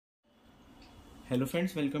Hello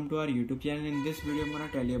friends, welcome to our YouTube channel. In this video I'm going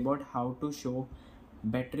to tell you about how to show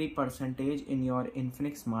battery percentage in your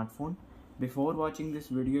Infinix smartphone. Before watching this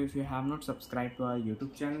video, if you have not subscribed to our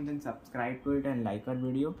YouTube channel, then subscribe to it and like our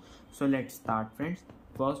video. So let's start friends.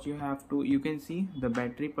 First you can see the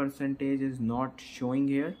battery percentage is not showing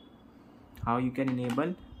here. How you can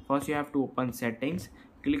enable? First you have to open settings,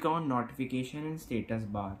 click on notification and status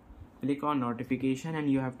bar. Click on notification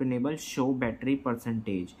and you have to enable show battery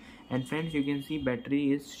percentage, and friends you can see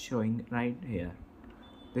battery is showing right here.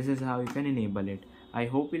 This is how you can enable it. I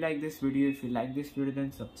hope you like this video. If you like this video,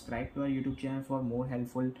 then subscribe to our YouTube channel for more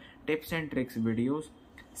helpful tips and tricks videos.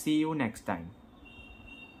 See you next time.